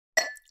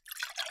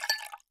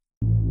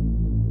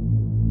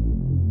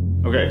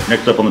Okay,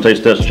 next up on the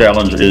taste test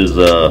challenge is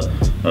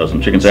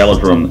some chicken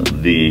salad from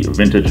the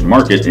Vintage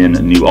Market in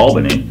New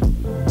Albany.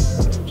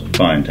 It's a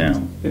fine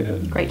town. Yeah.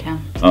 Great town.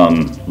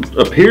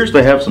 Appears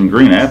to have some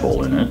green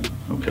apple in it.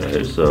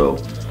 Okay, so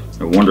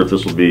I wonder if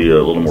this will be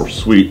a little more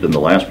sweet than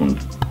the last one.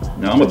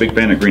 Now, I'm a big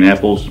fan of green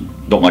apples.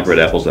 Don't like red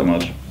apples that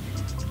much.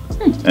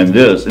 And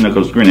this,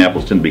 because green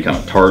apples tend to be kind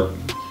of tart,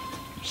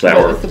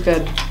 sour. This is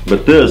good.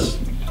 But this,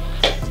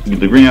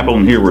 the green apple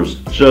in here was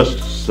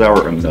just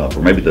sour enough,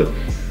 or maybe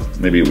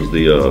it was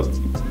the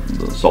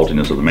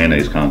saltiness of the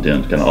mayonnaise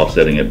content kind of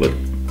offsetting it. But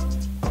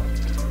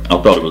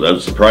I thought it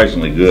was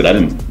surprisingly good. I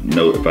didn't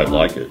know if I'd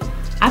like it.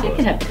 I think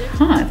it had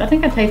pecans. I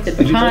think I tasted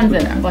pecans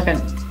in it. Like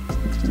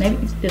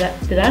maybe did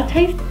I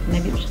taste?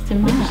 Maybe it was just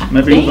in mine.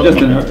 Maybe it was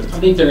Just in hers. I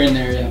think they're in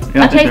there,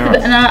 yeah. I tasted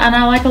it, and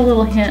I like a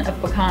little hint of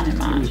pecan in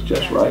mine. It's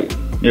just right.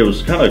 It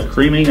was kind of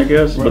creamy, I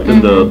guess, but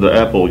then the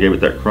apple gave it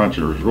that crunch,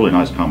 and it was a really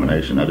nice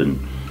combination. I didn't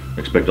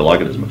expect to like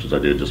it as much as I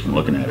did just from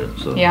looking at it.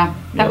 So yeah,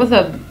 that was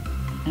a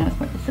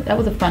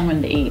fun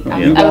one to eat.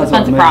 Yeah. That was a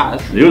fun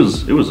surprise. It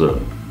was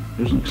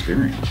an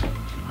experience.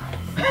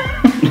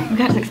 We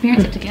got to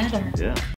experience it together. Yeah.